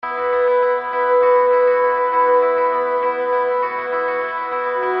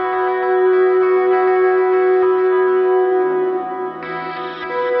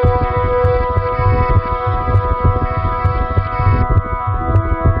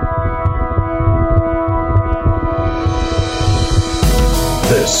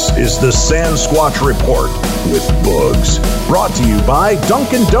This is the Sandsquatch Report with Bugs, brought to you by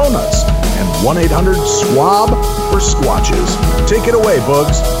Dunkin' Donuts and 1-800-SQUAB for Squatches. Take it away,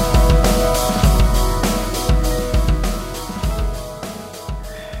 Bugs.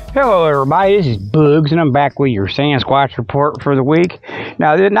 Hello everybody, this is Bugs and I'm back with your Sandsquatch Report for the week.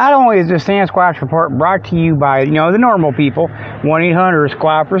 Now, not only is this Sandsquatch Report brought to you by, the normal people,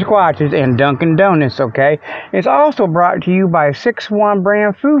 1-800-SQUAB for Squatches and Dunkin' Donuts, okay? It's also brought to you by 6-1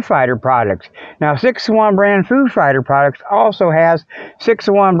 brand Foo Fighter products. Now, 6-1 brand Foo Fighter products also has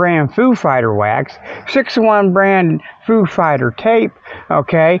 6-1 brand Foo Fighter wax, 6-1 brand Foo Fighter tape,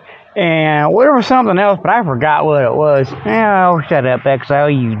 okay? And there was something else, but I forgot what it was. Oh, shut up, Exile,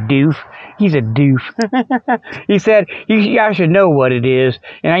 you doof. He's a doof. He said, I should know what it is.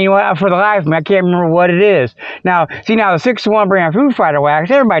 And you know what? For the life of me, I can't remember what it is. Now, see, the 6-1 brand Foo Fighter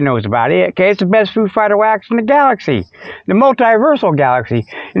wax, everybody knows about it, okay? It's the best Foo Fighter wax in the galaxy. The multiversal galaxy.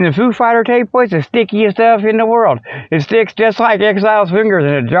 And the Foo Fighter tape, boy, it's the stickiest stuff in the world. It sticks just like Exile's fingers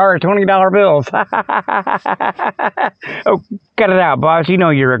in a jar of $20 bills. Oh, cut it out, boss. You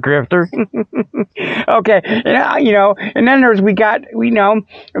know you're a grifter. Okay, and then there's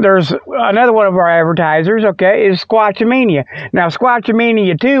another one of our advertisers, okay, is Squatchamania. Now,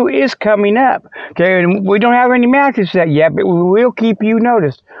 Squatchamania 2 is coming up, okay, and we don't have any matches set yet, but we will keep you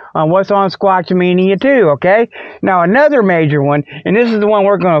noticed on what's on Squatchamania 2, okay? Now, another major one, and this is the one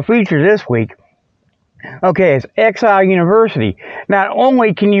we're going to feature this week, okay, it's Exile University. Not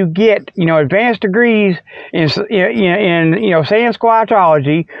only can you get, advanced degrees in sand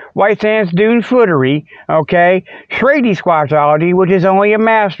squatchology, white sands dune footery, okay, Schrady squatchology, which is only a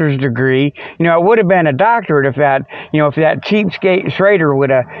master's degree. It would have been a doctorate if that cheapskate Schrader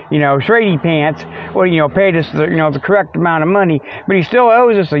would have, Schrady pants would, paid us the correct amount of money, but he still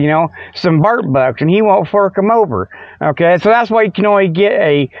owes us, some BART bucks, and he won't fork them over, okay? So that's why you can only get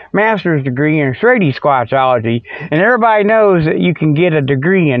a master's degree in Schrady squatchology, and everybody knows that you can get a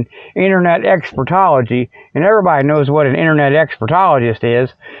degree in internet expertology, and everybody knows what an internet expertologist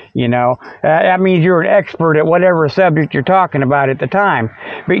is. That means you're an expert at whatever subject you're talking about at the time.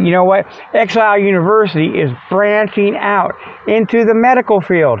 But you know what? Exile University is branching out into the medical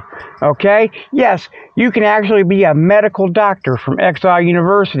field, okay? Yes, you can actually be a medical doctor from Exile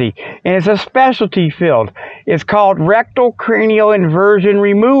University, and it's a specialty field. It's called rectal cranial inversion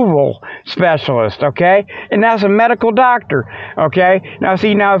removal specialist, okay? And that's a medical doctor, okay? Now,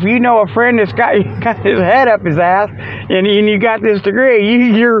 see, if you know a friend that's got his head up his ass, and you got this degree,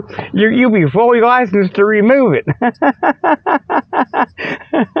 you'll be fully licensed to remove it.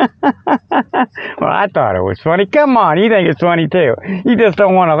 Well, I thought it was funny. Come on, you think it's funny too. You just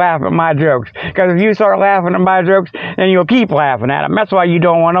don't want to laugh at my jokes, because if you start laughing at my jokes, then you'll keep laughing at them. That's why you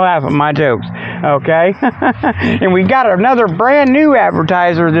don't want to laugh at my jokes, okay? And we got another brand new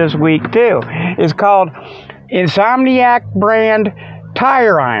advertiser this week too. It's called Insomniac brand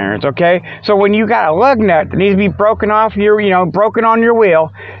tire irons, okay? So when you got a lug nut that needs to be broken off your, broken on your wheel,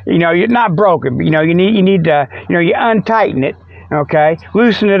 you're not broken, but you need to, you untighten it, okay?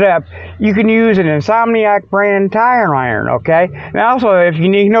 Loosen it up. You can use an Insomniac brand tire iron, okay? And also, if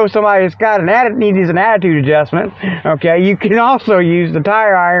you know somebody that's got needs an attitude adjustment, okay, you can also use the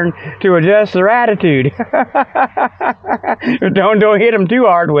tire iron to adjust their attitude. Don't hit them too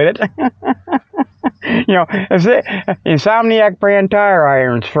hard with it. Insomniac brand tire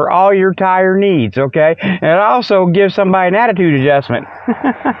irons for all your tire needs, okay? And it also gives somebody an attitude adjustment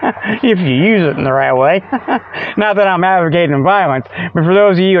if you use it in the right way. Not that I'm advocating violence, but for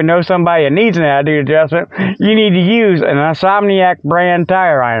those of you who know somebody that needs an attitude adjustment, you need to use an Insomniac brand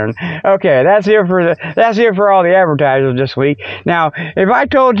tire iron. Okay, that's it for all the advertisers this week. Now, if I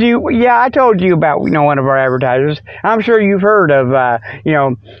told you, I told you about one of our advertisers. I'm sure you've heard of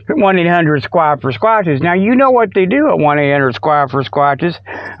 1-800-SQUAB for Squatches. Now, you know what they do at 1-800-SQUAB for Squatches.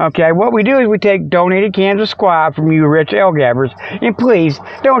 Okay, what we do is we take donated cans of squab from you rich L-gabbers, and please,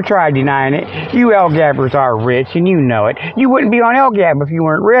 don't try denying it. You L-gabbers are rich, and you know it. You wouldn't be on L-gab if you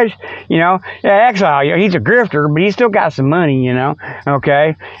weren't rich, Exile, he's a grifter, but he's still got some money,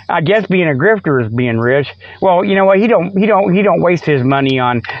 okay? I guess being a grifter is being rich. Well, you know what, he don't waste his money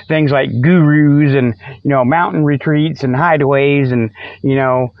on things like gurus and, mountain retreats and hideaways and,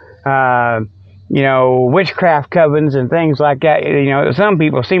 witchcraft covens and things like that, some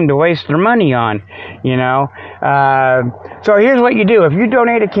people seem to waste their money on, So here's what you do. If you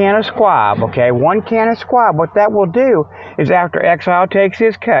donate a can of squab, okay, 1 can of squab, what that will do is after Exile takes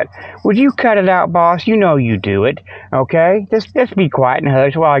his cut, would you cut it out, boss? You know you do it, okay? Just be quiet and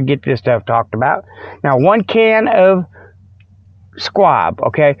hush while I get this stuff talked about. Now, 1 can of squab,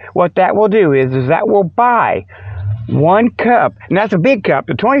 okay? What that will do is that will buy 1 cup, and that's a big cup,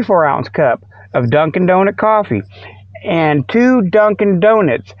 the 24-ounce cup of Dunkin' Donut coffee, and 2 Dunkin'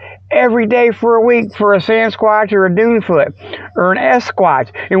 Donuts every day for a week for a Sandsquatch or a Dunefoot or an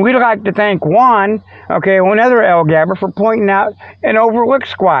S-Squatch. And we'd like to thank Juan, one other L Gabber, for pointing out an overlooked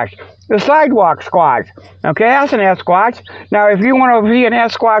squatch, the sidewalk squatch. Okay, that's an S-Squatch. Now, if you want to see an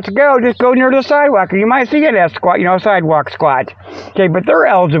S-Squatch go, just go near the sidewalk, and you might see an S-Squatch, a sidewalk squatch. Okay, but they're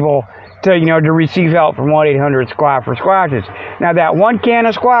eligible to, to receive help from 1-800-SQUAB for squatches. Now, that 1 can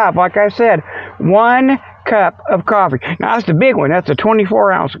of squab, like I said, 1 cup of coffee. Now, that's the big one. That's a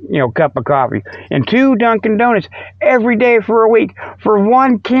 24-ounce, cup of coffee. And 2 Dunkin' Donuts every day for a week for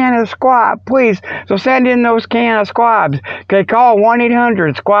 1 can of squab, please. So send in those can of squabs. Okay, call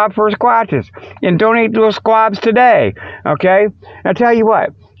 1-800-SQUAB for squatches and donate those squabs today. Okay? Now, tell you what,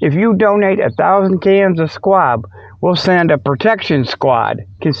 if you donate 1,000 cans of squab, we'll send a protection squad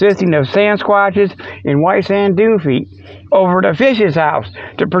consisting of Sandsquatches and white sand dune feet over to Fish's house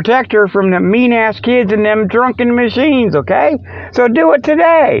to protect her from the mean-ass kids and them drunken machines, okay? So do it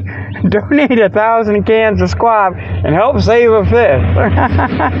today. Donate 1,000 cans of squab and help save a fish.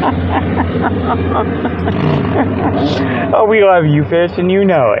 Oh, we love you, fish, and you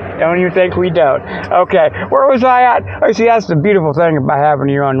know it. Don't even think we don't. Okay, where was I at? Oh, see, that's the beautiful thing about having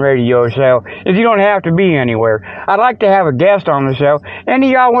your own radio show, is you don't have to be anywhere. I'd like to have a guest on the show. Any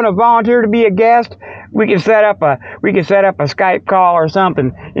of y'all want to volunteer to be a guest? We can set up a Skype call or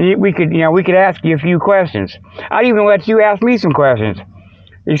something, and we could ask you a few questions. I'd even let you ask me some questions.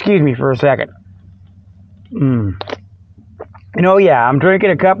 Excuse me for a second. Yeah, I'm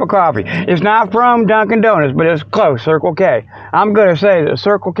drinking a cup of coffee. It's not from Dunkin' Donuts, but it's close, Circle K. I'm going to say that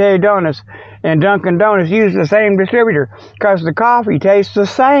Circle K Donuts and Dunkin' Donuts use the same distributor because the coffee tastes the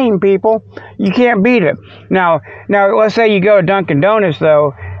same, people. You can't beat it. Now, let's say you go to Dunkin' Donuts,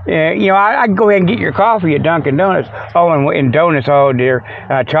 though. I'd go ahead and get your coffee at Dunkin' Donuts. Oh, and donuts, oh dear.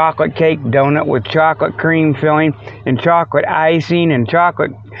 Chocolate cake donut with chocolate cream filling and chocolate icing and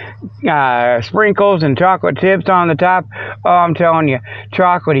chocolate sprinkles and chocolate tips on the top. Oh, I'm telling you,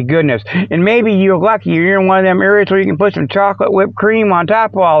 chocolatey goodness. And maybe you're lucky you're in one of them areas where you can put some chocolate whipped cream on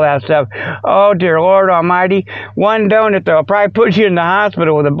top of all that stuff. Oh, dear Lord Almighty. 1 donut, though, will probably put you in the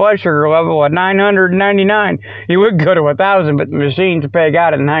hospital with a blood sugar level of 999. You would go to 1,000, but the machines peg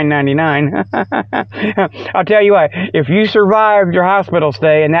out at 999. I'll tell you what, if you survived your hospital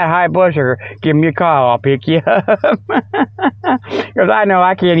stay and that high blood sugar, give me a call. I'll pick you up. Because I know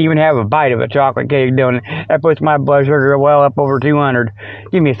I can't even have a bite of a chocolate cake donut. That puts my blood sugar well up over 200.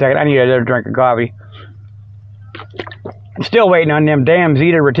 Give me a second. I need another drink of coffee. I'm still waiting on them damn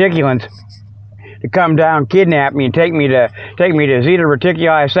Zeta reticulans to come down, kidnap me, and take me to Zeta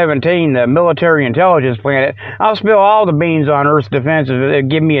Reticuli 17, the military intelligence planet. I'll spill all the beans on Earth's defenses if they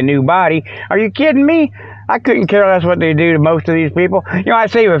give me a new body. Are you kidding me? I couldn't care less what they do to most of these people. I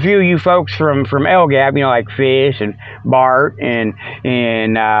save a few of you folks from LGAB, like Fish and Bart and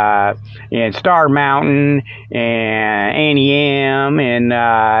Star Mountain and Annie M and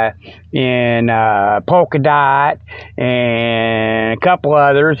Polka Dot and a couple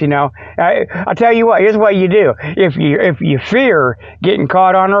others. I'll tell you what. Here's what you do: if you fear getting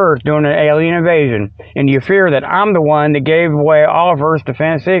caught on Earth doing an alien invasion, and you fear that I'm the one that gave away all of Earth's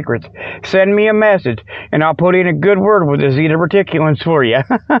defense secrets, send me a message, and I'll put in a good word with the Zeta Reticulans for you.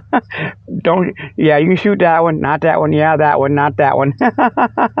 You can shoot that one, not that one, yeah, that one, not that one.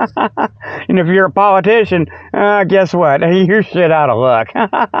 And if you're a politician, guess what? You're shit out of luck.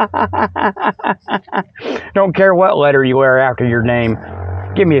 Don't care what letter you wear after your name.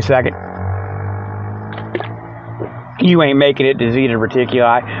 Give me a second. You ain't making it to Zeta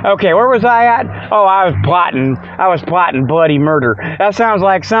Reticuli. Okay, where was I at? Oh, I was plotting bloody murder. That sounds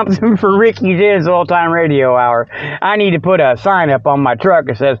like something for Ricky J's Old Time Radio Hour. I need to put a sign up on my truck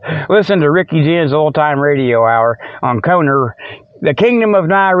that says, listen to Ricky J's Old Time Radio Hour on Koner, the Kingdom of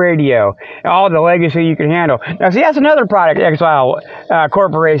Nye Radio. All the legacy you can handle. Now, see, that's another product Exile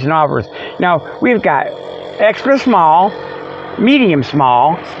Corporation offers. Now, we've got extra small, medium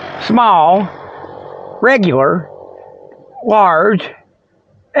small, regular, large,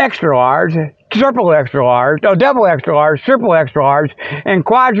 extra large, triple extra large, double extra large, triple extra large, and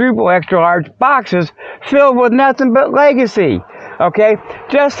quadruple extra large boxes filled with nothing but legacy. Okay,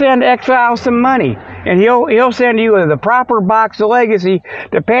 just send Exile some money, and he'll send you the proper box of legacy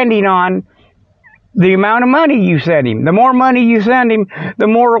depending on the amount of money you send him. The more money you send him, the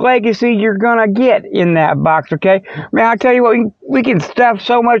more legacy you're gonna get in that box, okay? Man, I tell you what, we can stuff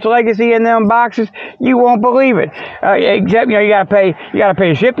so much legacy in them boxes, you won't believe it. Except, you gotta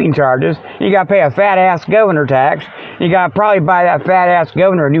pay shipping charges. You gotta pay a fat-ass governor tax. You gotta probably buy that fat-ass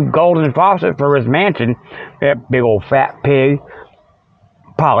governor a new golden faucet for his mansion. That big old fat pig.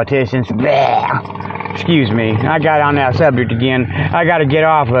 Politicians. Bleh. Excuse me. I got on that subject again. I got to get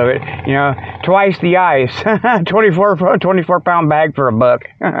off of it. You know, twice the ice. 24-pound bag for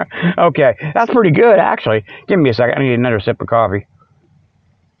 $1. Okay, that's pretty good, actually. Give me a second. I need another sip of coffee.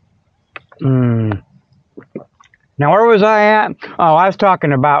 Now, where was I at? Oh, I was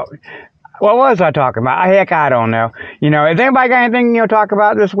talking about... What was I talking about? Heck, I don't know. You know, has anybody got anything, to talk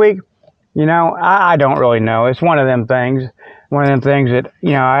about this week? You know, I don't really know. It's one of them things. One of them things that,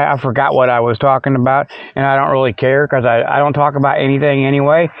 I forgot what I was talking about, and I don't really care because I don't talk about anything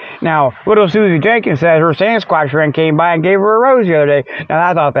anyway. Now, little Susie Jenkins said her Sandsquatch friend came by and gave her a rose the other day. Now,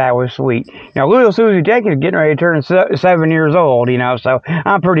 I thought that was sweet. Now, little Susie Jenkins is getting ready to turn 7 years old, so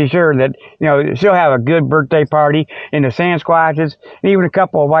I'm pretty sure that, she'll have a good birthday party in the Sandsquatches, and even a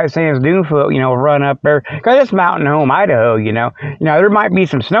couple of White Sands Dunefoot, run up there. Because it's Mountain Home, Idaho, there might be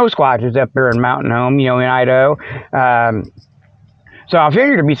some snow squatches up there in Mountain Home, in Idaho. So I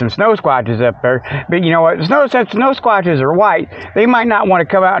figured there'd be some snow squatches up there. But you know what? Since snow squatches are white, they might not want to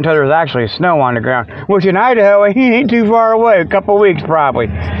come out until there's actually snow on the ground. Which in Idaho, he ain't too far away. A couple of weeks probably.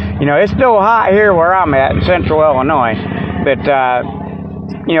 It's still hot here where I'm at in central Illinois. But,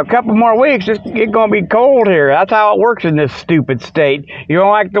 a couple more weeks, it's going to be cold here. That's how it works in this stupid state. You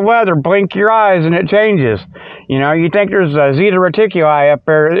don't like the weather, blink your eyes and it changes. You think there's a Zeta Reticuli up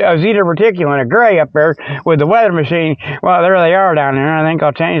there, a Zeta Reticuli and a gray up there with the weather machine. Well, there they are down there. I think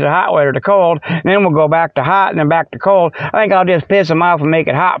I'll change the hot weather to cold, and then we'll go back to hot and then back to cold. I think I'll just piss them off and make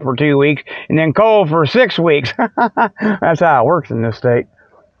it hot for 2 weeks and then cold for 6 weeks. That's how it works in this state.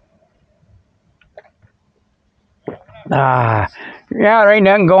 Yeah, there ain't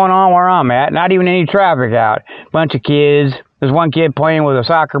nothing going on where I'm at. Not even any traffic out. Bunch of kids. There's one kid playing with a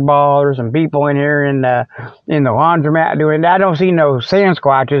soccer ball. There's some people in here in the laundromat doing that. I don't see no sand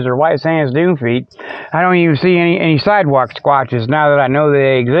squatches or white sands dune feet. I don't even see any sidewalk squatches now that I know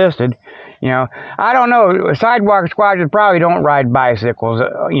they existed. I don't know. Sidewalk squatches probably don't ride bicycles.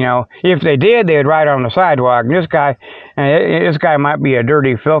 If they did, they would ride on the sidewalk. And this guy might be a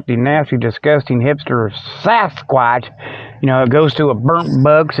dirty, filthy, nasty, disgusting hipster Sasquatch. Goes to a burnt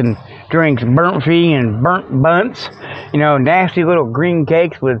bucks and drinks burnt fee and burnt bunts. Nasty little green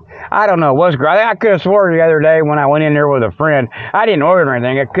cakes with, I don't know what's gross. I could have sworn the other day when I went in there with a friend, I didn't order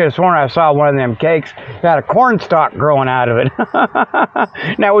anything. I could have sworn I saw one of them cakes that had a corn stalk growing out of it.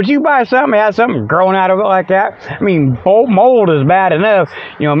 Now, would you buy something that had something growing out of it like that? I mean, mold is bad enough.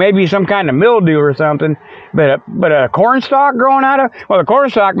 Maybe some kind of mildew or something. But a corn stalk growing out of it? Well, the corn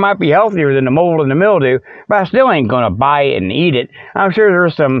stalk might be healthier than the mold and the mildew, but I still ain't going to buy it and eat it. I'm sure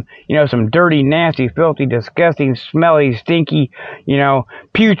there's some dirty, nasty, filthy, disgusting, smelly, stinky,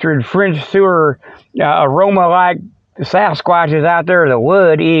 putrid French sewer aroma-like Sasquatches out there that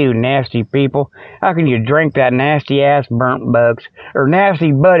would. Ew, nasty people. How can you drink that nasty-ass burnt bucks? Or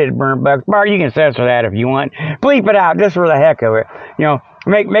nasty-butted burnt bucks? Bart, you can censor that if you want. Bleep it out just for the heck of it.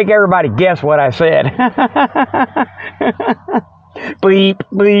 Make everybody guess what I said. Bleep,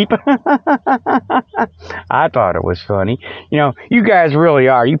 bleep. I thought it was funny. You guys really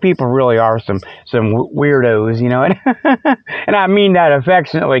are. You people really are some weirdos, And I mean that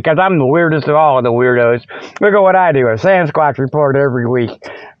affectionately, because I'm the weirdest of all of the weirdos. Look at what I do, a Sandsquatch Report every week.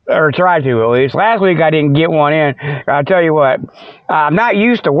 Or try to, at least. Last week I didn't get one in. I'll tell you what, I'm not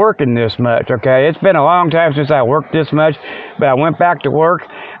used to working this much, okay? It's been a long time since I worked this much, but I went back to work.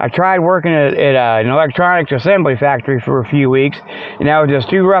 I tried working at an electronics assembly factory for a few weeks, and that was just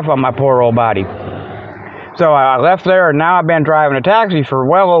too rough on my poor old body. So I left there, and now I've been driving a taxi for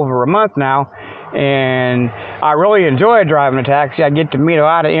well over a month now, and I really enjoy driving a taxi. I get to meet a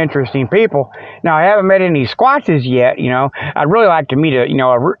lot of interesting people. Now, I haven't met any squatches yet, I'd really like to meet a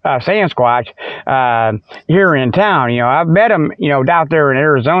Sandsquatch here in town. I've met them, out there in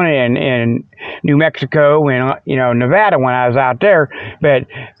Arizona and New Mexico and, Nevada when I was out there. But,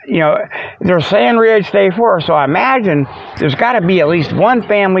 there's Sand Ridge State Forest, so I imagine there's got to be at least one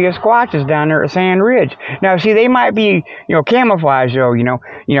family of squatches down there at Sand Ridge. Now, see, they might be, camouflage, though,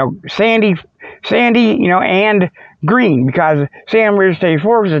 sandy, and green, because Sand Ridge State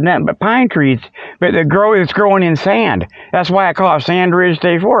Forest is nothing but pine trees, but it's growing in sand. That's why I call it Sand Ridge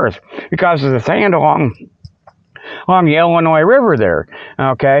State Forest, because of the sand along the Illinois River there.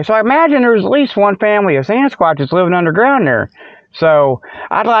 Okay, so I imagine there's at least one family of Sandsquatches living underground there. So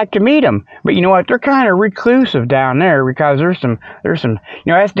I'd like to meet them, but you know what? They're kind of reclusive down there because there's some,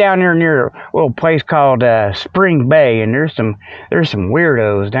 that's down there near a little place called Spring Bay, and there's some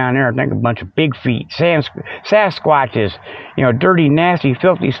weirdos down there. I think a bunch of big feet, Sasquatches, dirty, nasty,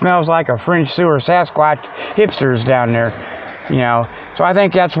 filthy, smells like a French sewer Sasquatch hipsters down there, So I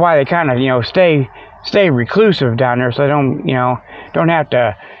think that's why they kind of, stay reclusive down there, so they don't have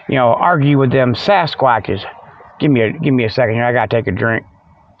to, argue with them Sasquatches. Give me a second here. I gotta take a drink.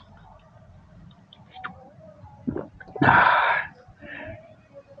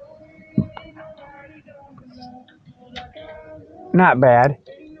 Not bad.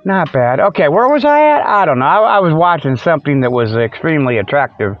 Okay, where was I at? I don't know. I was watching something that was extremely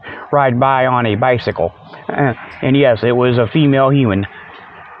attractive ride by on a bicycle. And yes, it was a female human.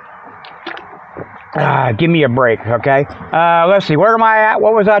 Give me a break, okay? Let's see, where am I at?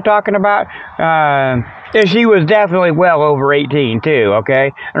 What was I talking about? She was definitely well over 18, too,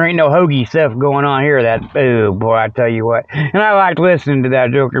 okay? There ain't no hokey stuff going on here oh, boy, I tell you what. And I liked listening to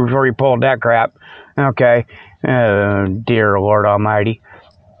that joker before he pulled that crap, okay? Dear Lord Almighty.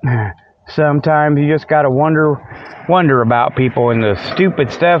 Sometimes you just gotta wonder about people and the stupid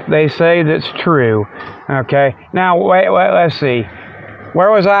stuff they say that's true, okay? Now, wait, let's see.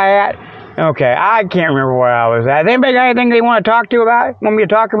 Where was I at? Okay, I can't remember where I was at. Anybody got anything they want to talk to about? Want me to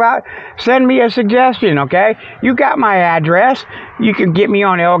talk about? Send me a suggestion, okay? You got my address. You can get me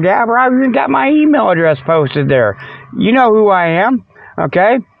on LGAB, or I've even got my email address posted there. You know who I am,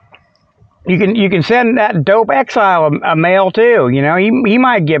 okay? You can send that dope exile a mail too. He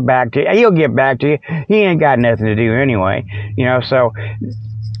might get back to you. He'll get back to you. He ain't got nothing to do anyway. So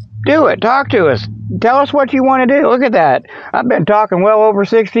do it. Talk to us. Tell us what you want to do. Look at that. I've been talking well over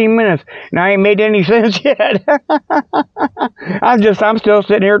 16 minutes, and I ain't made any sense yet. I'm still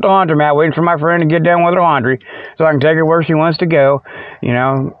sitting here at the laundromat waiting for my friend to get done with her laundry so I can take her where she wants to go.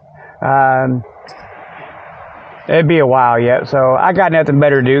 It'd be a while yet, so I got nothing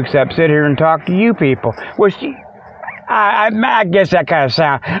better to do except sit here and talk to you people. Which, I guess that kind of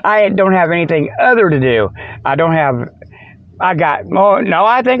sounds. I don't have anything other to do. I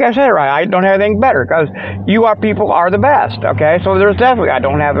think I said it right. I don't have anything better because you people are the best, okay? So I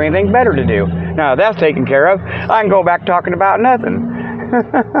don't have anything better to do. Now, that's taken care of. I can go back talking about nothing.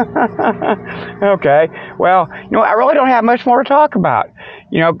 Okay, well, I really don't have much more to talk about.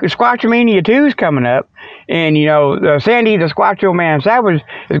 Squatchamania 2 is coming up, and, Sandy the Squatcho Man Savage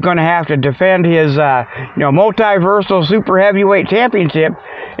is going to have to defend his, multiversal super heavyweight championship,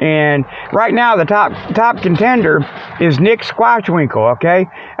 and right now the top contender is Nick Squatchwinkle, okay?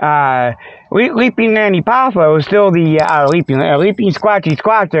 Leaping Nanny Poffo is still the, Leaping Squatchy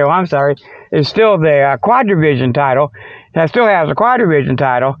Squatcho, I'm sorry, is still the quad division title. Still has a quad division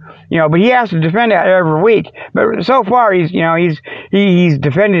title, but he has to defend that every week. But so far, he's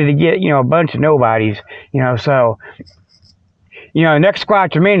defended to get, a bunch of nobodies, so, next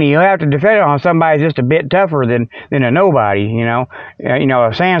Squatchamania, you'll have to defend it on somebody just a bit tougher than a nobody, a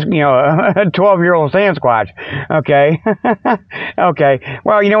 12-year-old Sandsquatch, okay? Okay,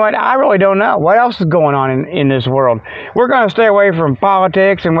 well, you know what, I really don't know. What else is going on in this world? We're going to stay away from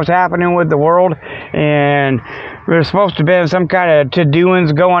politics and what's happening with the world, and there's supposed to be some kind of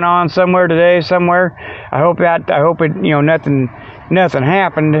to-doings going on somewhere today, somewhere. I hope it, nothing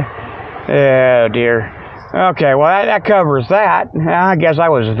happened. Oh, dear. Okay, well, that covers that. I guess I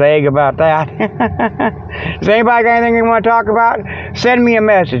was vague about that. Does anybody got anything they want to talk about? Send me a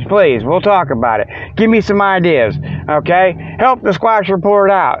message, please. We'll talk about it. Give me some ideas, okay? Help the Squatch Report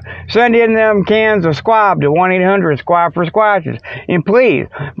out. Send in them cans of squab to 1-800-SQUAB for Squatches. And please,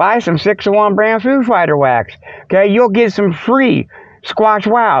 buy some 601 brand Foo Fighter wax, okay? You'll get some free Squatch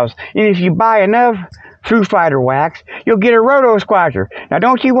Wows. And if you buy enough Foo Fighter wax, you'll get a Roto Squatcher. Now,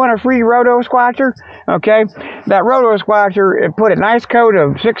 don't you want a free Roto Squatcher? Okay, that Roto Squatcher, put a nice coat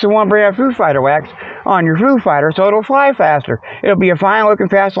of 601 brand Foo Fighter wax on your Foo Fighter so it'll fly faster. It'll be a fine looking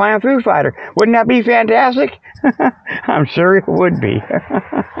fast flying Foo Fighter. Wouldn't that be fantastic? I'm sure it would be.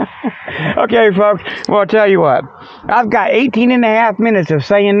 Okay, folks, well, I'll tell you what. I've got 18 and a half minutes of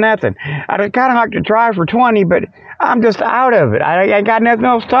saying nothing. I'd kind of like to try for 20, but I'm just out of it. I got nothing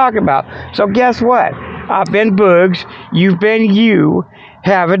else to talk about. So guess what? I've been Bugs. You've been you.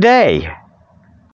 Have a day.